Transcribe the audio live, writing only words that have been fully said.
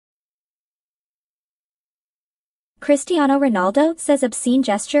Cristiano Ronaldo says obscene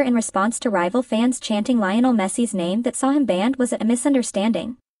gesture in response to rival fans chanting Lionel Messi's name that saw him banned was a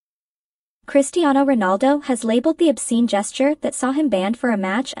misunderstanding. Cristiano Ronaldo has labeled the obscene gesture that saw him banned for a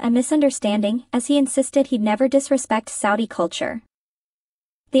match a misunderstanding, as he insisted he'd never disrespect Saudi culture.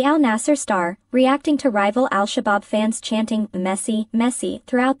 The Al Nassr star, reacting to rival Al-Shabaab fans chanting Messi, Messi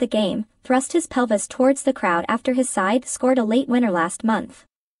throughout the game, thrust his pelvis towards the crowd after his side scored a late winner last month.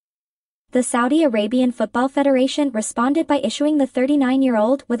 The Saudi Arabian Football Federation responded by issuing the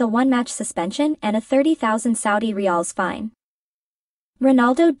 39-year-old with a one-match suspension and a 30,000 Saudi riyals fine.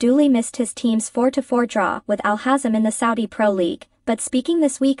 Ronaldo duly missed his team's 4-4 draw with Al Hazm in the Saudi Pro League, but speaking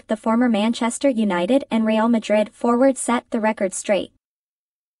this week, the former Manchester United and Real Madrid forward set the record straight.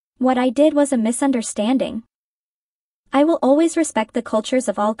 "What I did was a misunderstanding. I will always respect the cultures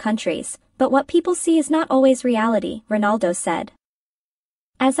of all countries, but what people see is not always reality," Ronaldo said.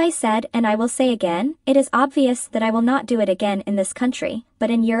 "As I said and I will say again, it is obvious that I will not do it again in this country, but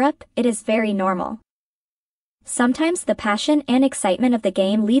in Europe, it is very normal. Sometimes the passion and excitement of the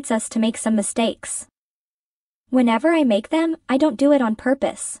game leads us to make some mistakes. Whenever I make them, I don't do it on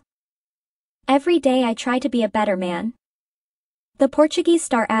purpose. Every day I try to be a better man." The Portuguese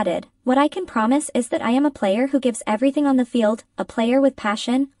star added, "What I can promise is that I am a player who gives everything on the field, a player with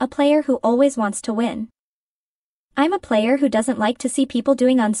passion, a player who always wants to win. I'm a player who doesn't like to see people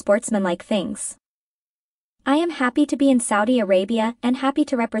doing unsportsmanlike things. I am happy to be in Saudi Arabia and happy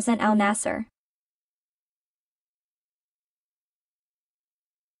to represent Al Nassr."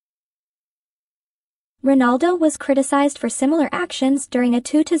 Ronaldo was criticized for similar actions during a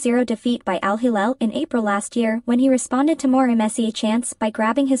 2-0 defeat by Al Hilal in April last year when he responded to more Messi chants by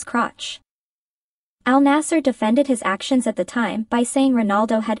grabbing his crotch. Al Nassr defended his actions at the time by saying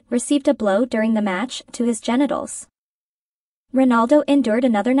Ronaldo had received a blow during the match to his genitals. Ronaldo endured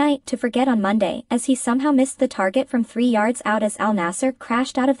another night to forget on Monday as he somehow missed the target from 3 yards out as Al Nassr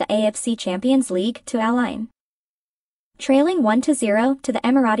crashed out of the AFC Champions League to Al Ain. Trailing 1-0 to the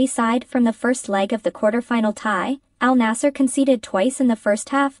Emirati side from the first leg of the quarter-final tie, Al Nassr conceded twice in the first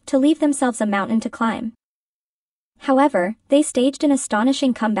half to leave themselves a mountain to climb. However, they staged an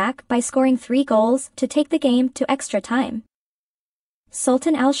astonishing comeback by scoring 3 goals to take the game to extra time.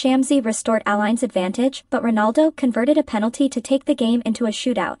 Sultan Al-Shamsi restored Al Ain's advantage, but Ronaldo converted a penalty to take the game into a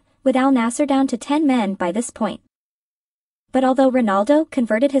shootout, with Al Nassr down to 10 men by this point. But although Ronaldo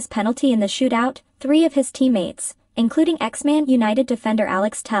converted his penalty in the shootout, 3 of his teammates, including ex-Man United defender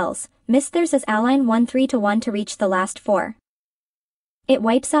Alex Telles, missed theirs as Al Ain won 3-1 to reach the last 4. It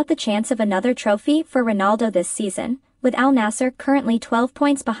wipes out the chance of another trophy for Ronaldo this season, with Al Nassr currently 12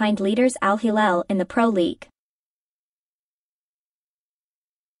 points behind leaders Al Hilal in the Pro League.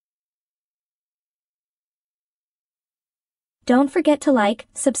 Don't forget to like,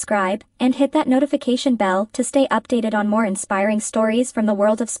 subscribe, and hit that notification bell to stay updated on more inspiring stories from the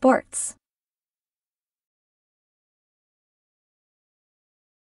world of sports.